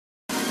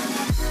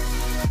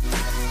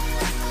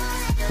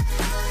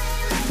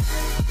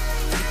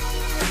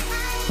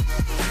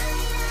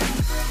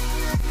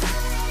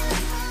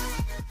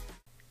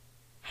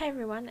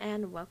everyone,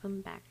 and welcome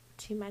back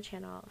to my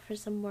channel for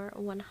some more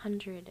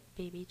 100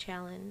 baby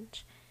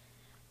challenge.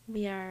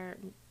 We are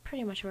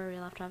pretty much where we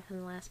left off in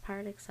the last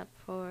part, except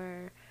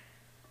for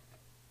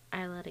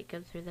I let it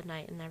go through the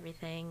night and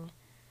everything.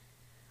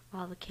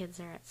 All the kids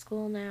are at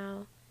school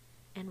now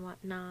and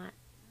whatnot,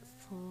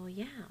 so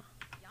yeah.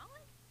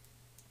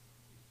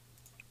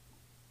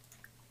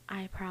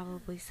 I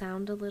probably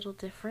sound a little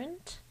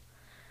different.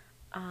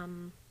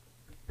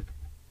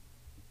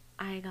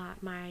 I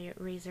got my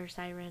Razer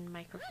Siren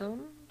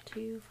microphone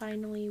to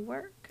finally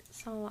work,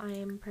 so I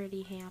am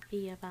pretty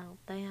happy about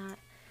that.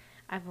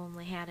 I've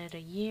only had it a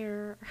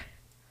year.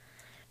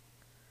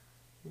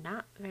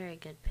 Not very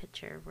good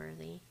picture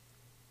worthy.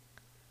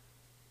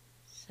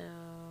 So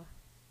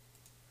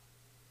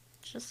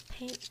just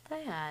paint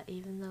that,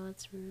 even though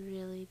it's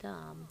really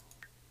dumb.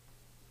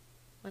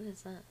 What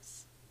is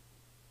this?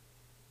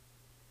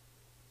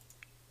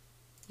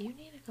 You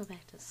need to go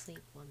back to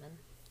sleep, woman.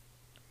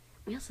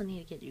 We also need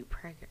to get you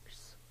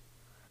preggers.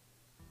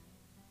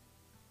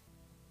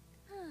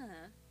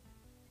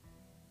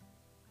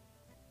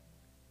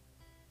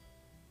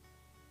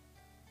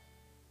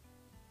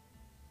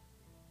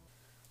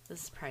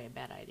 This is probably a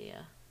bad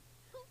idea,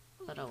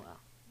 but oh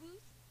well.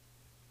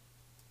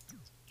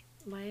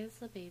 Why is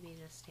the baby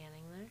just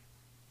standing there?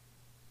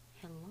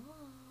 Hello?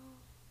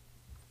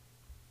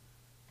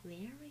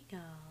 There we go.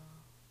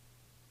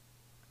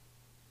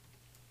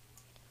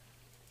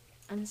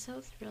 I'm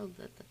so thrilled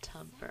that the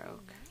tub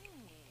broke.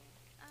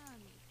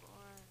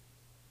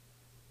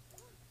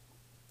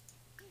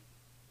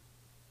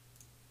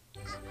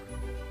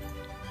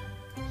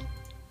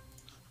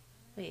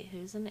 Wait,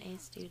 who's an A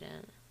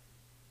student?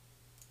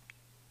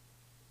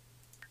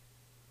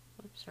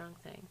 Whoops, wrong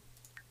thing.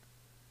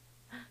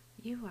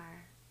 You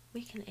are.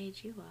 We can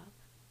age you up.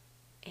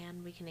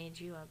 And we can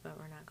age you up, but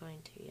we're not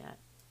going to yet.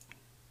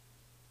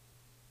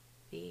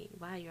 B.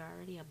 Wow, you're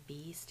already a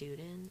B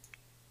student?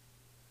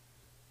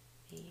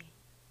 B.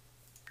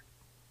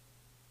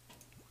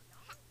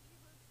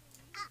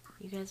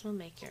 You guys will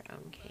make your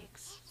own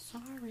cakes.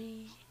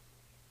 Sorry.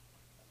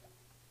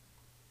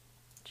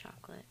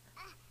 Chocolate.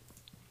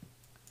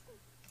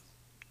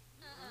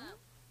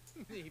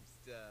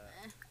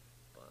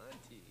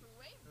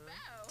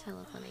 Tell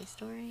a funny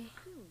story.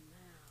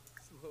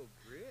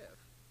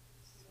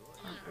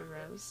 Offer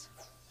rose.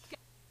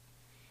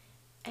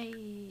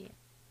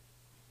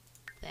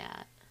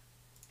 That.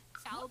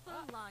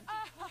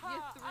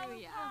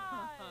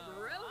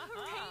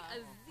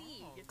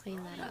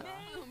 Clean that up.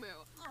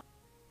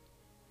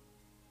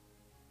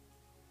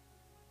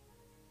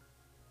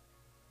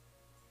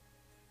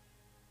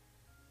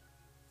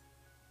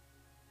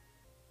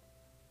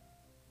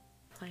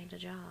 Find a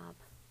job.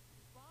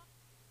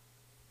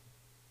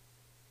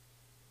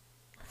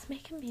 Let's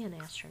make him be an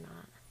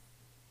astronaut.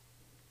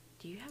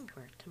 Do you have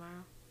work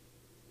tomorrow?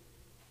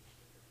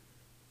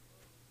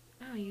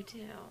 Oh, you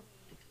do.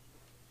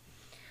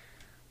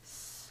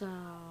 So,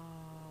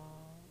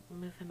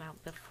 move him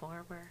out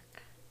before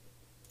work.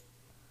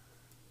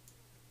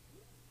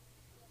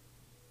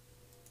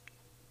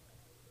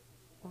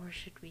 Or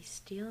should we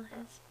steal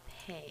his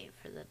pay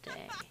for the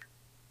day?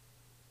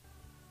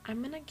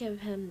 I'm gonna give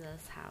him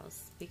this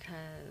house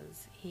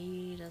because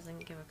he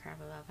doesn't give a crap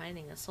about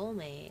finding a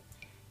soulmate.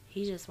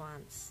 He just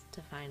wants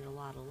to find a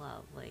lot of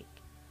love, like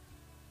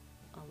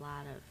a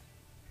lot of,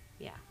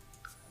 yeah.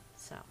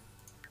 So,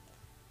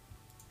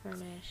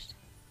 furnished.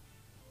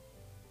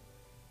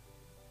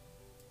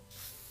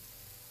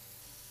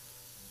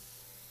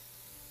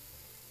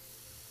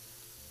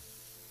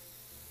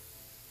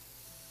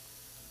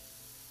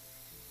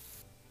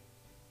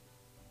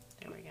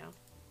 There we go.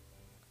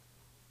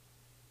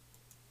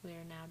 We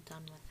are now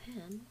done with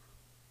him.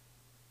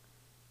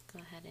 Go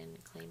ahead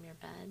and claim your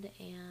bed,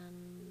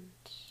 and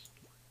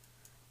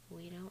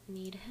we don't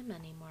need him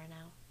anymore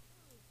now.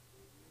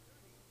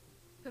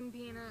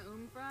 Kumpina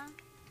umpra?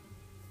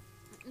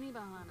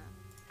 Nibahana.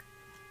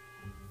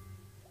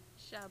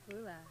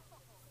 Shapula.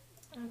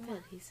 Oh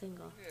good, he's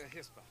single.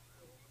 Hispa.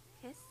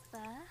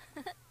 Hispa?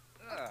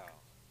 Oh.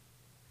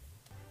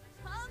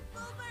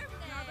 Uncle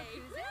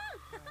birthday!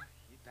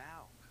 You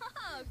bow.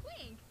 Oh,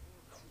 Queen!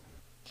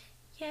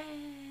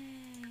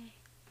 Yay!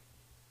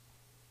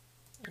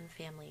 And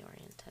family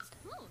oriented.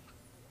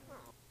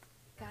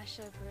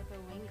 Gasha Rippa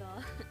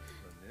Wingle.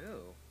 Manu.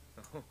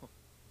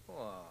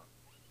 Oh.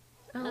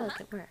 Oh look,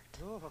 it worked.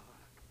 Oh.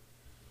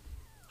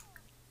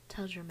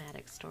 Tell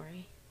dramatic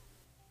story.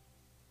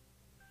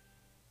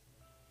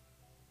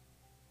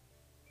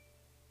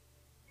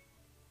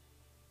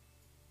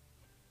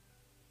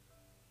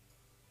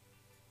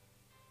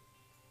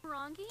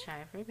 Rongi?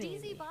 Try for DZ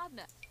baby.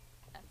 Bobna.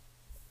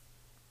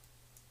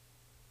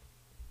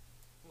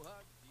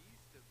 What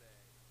beast of they?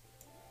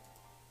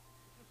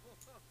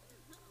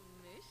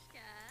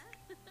 Mishka.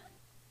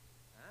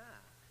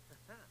 Ah.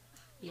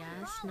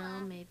 Yes, no,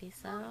 maybe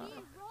so.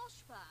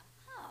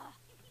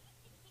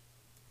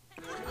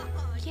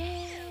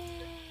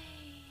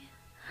 Yay!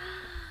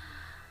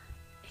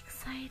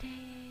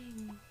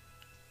 Exciting!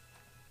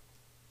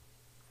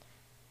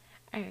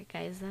 Alright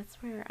guys,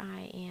 that's where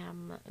I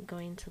am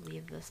going to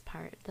leave this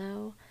part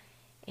though,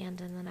 and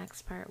in the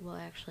next part we'll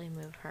actually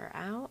move her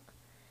out,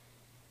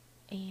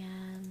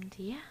 and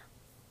yeah,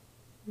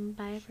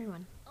 bye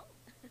everyone.